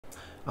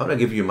I'm going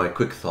to give you my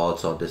quick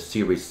thoughts on the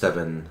Series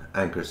 7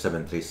 Anker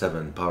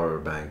 737 power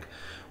bank,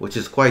 which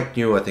is quite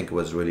new. I think it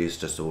was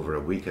released just over a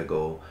week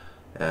ago.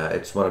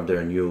 It's one of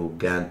their new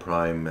GaN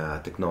Prime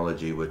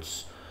technology,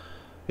 which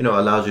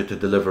allows you to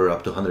deliver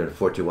up to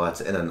 140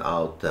 watts in and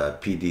out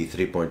PD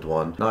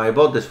 3.1. Now I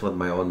bought this with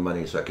my own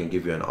money, so I can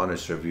give you an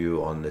honest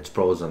review on its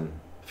pros and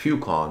few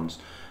cons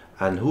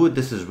and who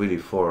this is really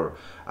for.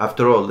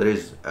 After all, it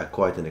is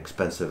quite an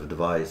expensive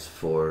device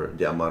for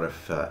the amount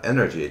of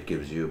energy it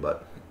gives you,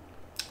 but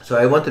so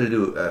I wanted to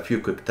do a few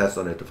quick tests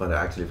on it to find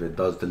out actually if it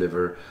does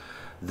deliver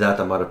that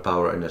amount of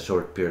power in a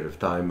short period of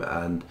time.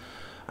 And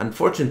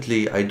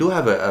unfortunately, I do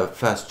have a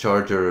fast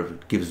charger.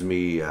 It gives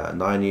me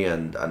 90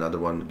 and another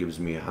one gives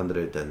me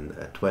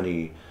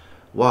 120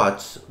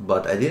 watts,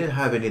 but I didn't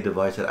have any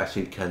device that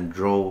actually can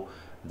draw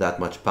that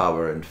much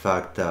power. In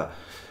fact,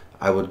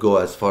 I would go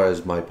as far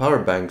as my power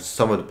banks.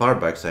 Some of the power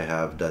banks I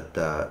have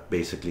that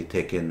basically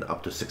take in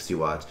up to 60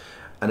 watts,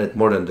 and it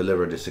more than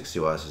delivered the 60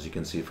 watts, as you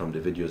can see from the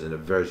videos, in a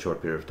very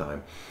short period of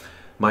time.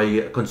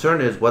 My concern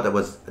is what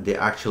was the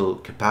actual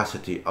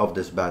capacity of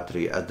this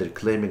battery, as they're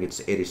claiming it's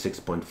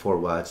 86.4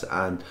 watts,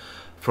 and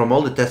from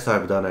all the tests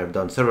I've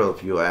done several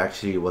of you, I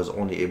actually was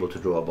only able to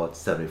draw about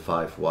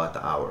 75 watt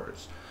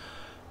hours,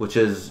 which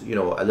is, a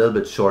little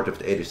bit short of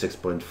the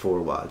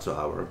 86.4 watts an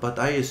hour. But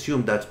I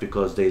assume that's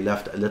because they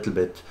left a little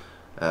bit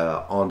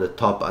on the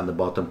top and the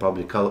bottom,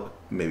 probably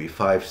maybe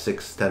 5,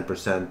 6,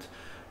 10%,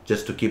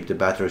 just to keep the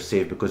battery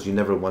safe, because you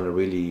never want to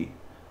really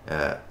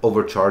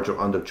overcharge or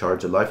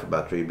undercharge a life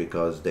battery,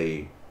 because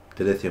the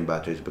lithium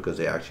batteries, because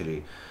they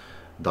actually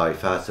die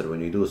faster when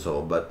you do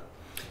so. But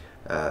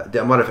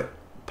the amount of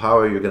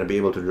power you're going to be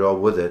able to draw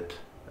with it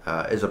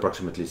is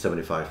approximately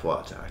 75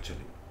 watts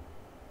actually.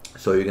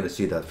 So you're going to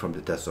see that from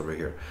the test over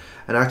here.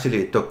 And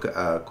actually it took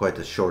quite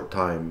a short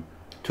time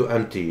to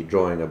empty,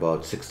 drawing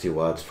about 60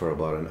 watts for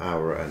about an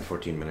hour and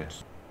 14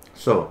 minutes.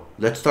 So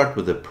let's start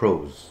with the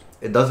pros.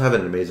 It does have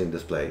an amazing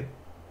display.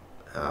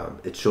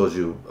 It shows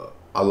you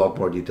a lot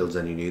more details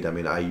than you need. I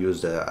mean, I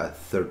used a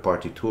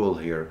third-party tool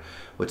here,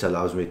 which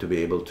allows me to be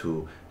able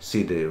to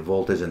see the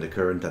voltage and the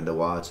current and the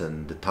watts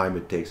and the time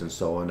it takes and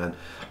so on. And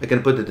I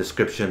can put the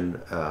description,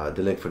 the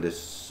link for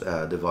this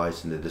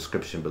device in the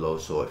description below,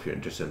 so if you're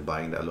interested in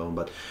buying that alone.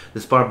 But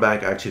this power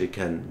bank actually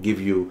can give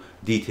you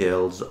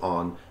details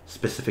on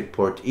specific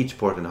port, each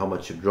port, and how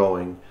much you're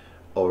drawing,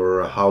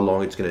 or how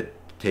long it's going to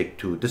take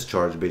to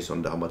discharge based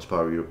on how much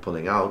power you're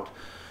pulling out.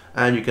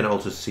 And you can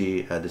also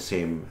see the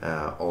same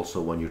also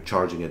when you're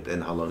charging it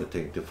and how long it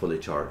takes to fully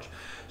charge.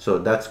 So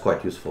that's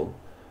quite useful.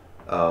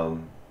 I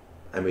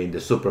mean, the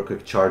super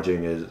quick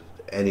charging is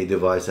any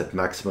device at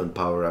maximum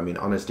power. I mean,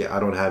 honestly, I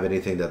don't have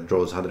anything that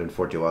draws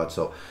 140 watts,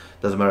 so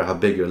it doesn't matter how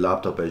big your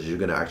laptop is, you're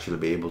going to actually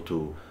be able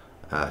to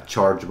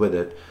charge with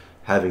it.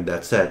 Having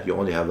that said, you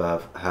only have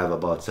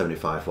about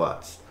 75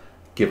 watts,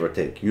 give or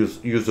take,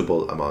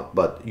 usable amount,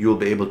 but you'll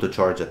be able to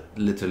charge at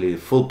literally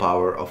full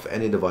power of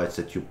any device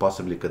that you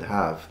possibly could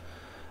have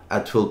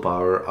at full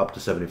power, up to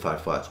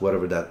 75 watts,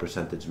 whatever that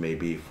percentage may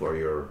be for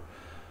your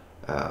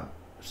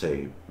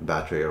say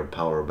battery or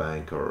power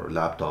bank or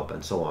laptop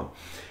and so on.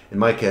 In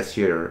my case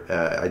here,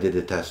 I did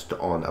a test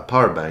on a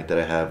power bank that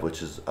I have,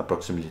 which is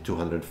approximately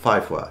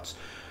 205 watts,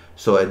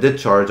 so I did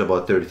charge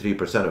about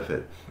 33% of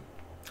it.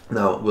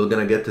 Now we're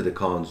gonna get to the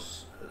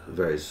cons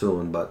very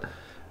soon, but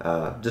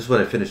just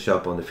want to finish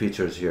up on the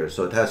features here.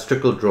 So it has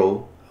trickle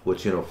draw,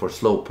 which, for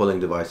slow pulling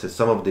devices.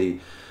 Some of the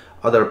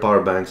other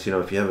power banks,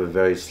 if you have a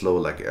very slow,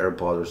 like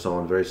AirPod or so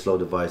on, very slow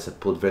device that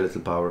pulls very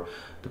little power,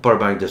 the power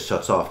bank just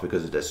shuts off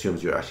because it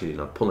assumes you're actually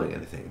not pulling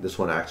anything. This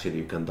one actually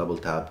you can double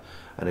tap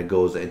and it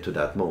goes into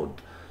that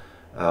mode.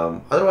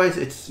 Otherwise,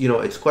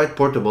 it's quite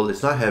portable.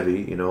 It's not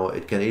heavy.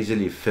 It can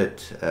easily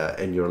fit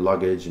in your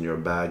luggage, in your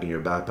bag, in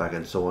your backpack,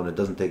 and so on. It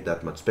doesn't take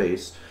that much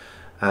space.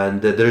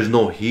 And there is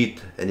no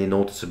heat, any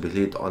noticeable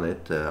heat on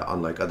it,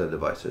 unlike other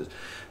devices.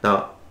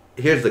 Now,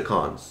 here's the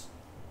cons.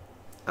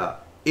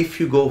 If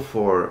you go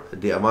for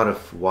the amount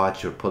of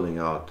watts you're pulling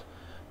out,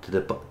 to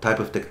the type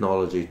of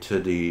technology, to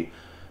the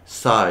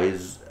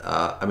size,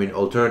 I mean,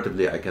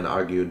 alternatively, I can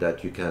argue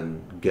that you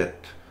can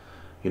get,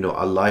 a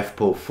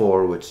LifePo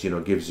 4, which,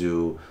 gives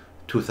you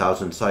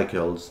 2,000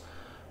 cycles,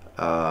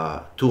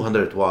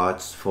 200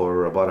 watts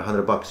for about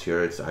 $100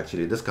 here. It's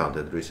actually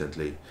discounted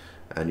recently,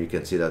 and you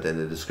can see that in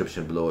the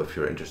description below if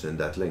you're interested in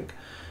that link.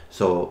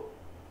 So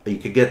you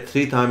could get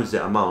 3 times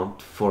the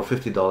amount for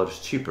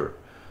 $50 cheaper,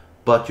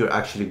 but you're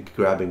actually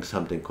grabbing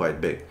something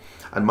quite big.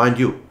 And mind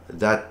you,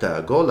 that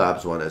Go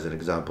Labs one, as an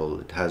example,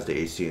 it has the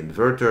AC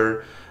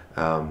inverter.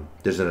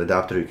 There's an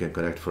adapter you can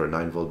connect for a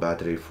 9-volt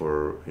battery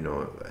for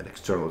an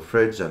external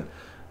fridge, and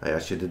I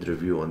actually did a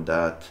review on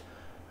that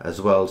as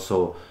well.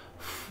 So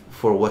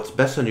for what's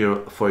best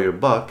for your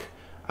buck,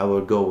 I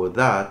would go with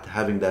that.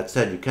 Having that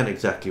said, you can't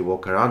exactly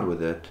walk around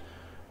with it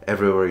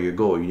everywhere you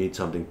go. You need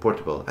something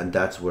portable, and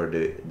that's where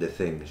the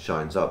thing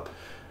shines up.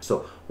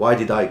 So why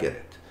did I get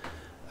it?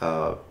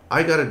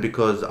 I got it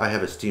because I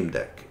have a Steam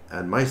Deck,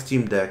 and my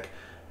Steam Deck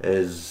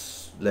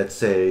is, let's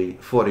say,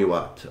 40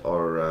 watt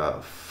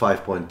or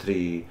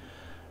 5.3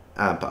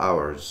 amp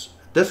hours.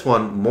 This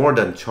one more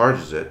than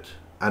charges it,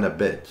 and a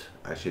bit.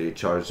 Actually, it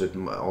charges it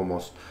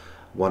almost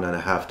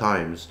 1.5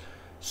 times.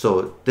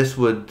 So this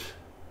would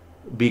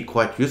be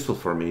quite useful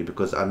for me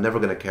because I'm never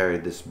going to carry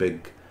this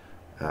big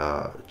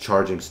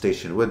charging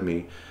station with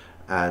me,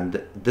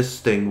 and this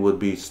thing would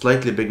be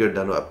slightly bigger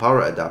than a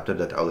power adapter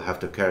that I'll have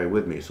to carry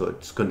with me. So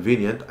it's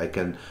convenient. I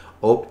can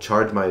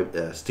charge my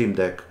Steam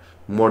Deck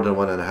more than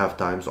 1.5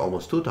 times,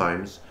 almost 2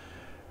 times,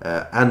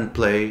 and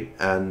play,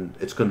 and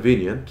it's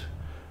convenient.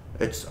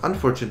 It's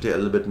unfortunately a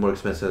little bit more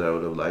expensive than I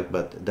would have liked,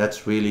 but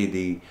that's really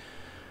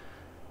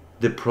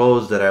the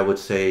pros that I would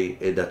say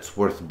that's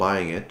worth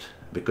buying it,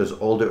 because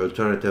all the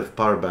alternative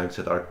power banks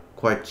that are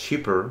quite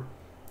cheaper,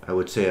 I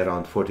would say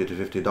around $40 to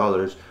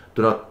 $50,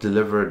 do not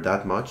deliver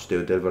that much. They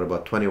deliver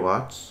about 20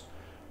 watts,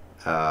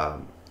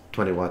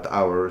 20 watt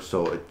hour,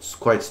 so it's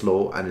quite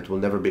slow, and it will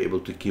never be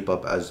able to keep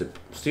up, as the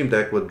Steam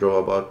Deck would draw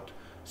about,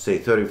 say,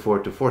 34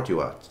 to 40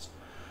 watts.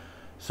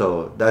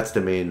 So that's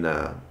the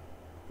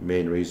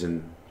main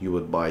reason you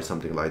would buy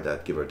something like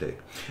that, give or take.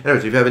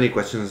 Anyways, if you have any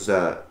questions,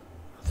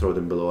 throw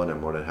them below, and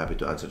I'm more than happy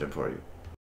to answer them for you.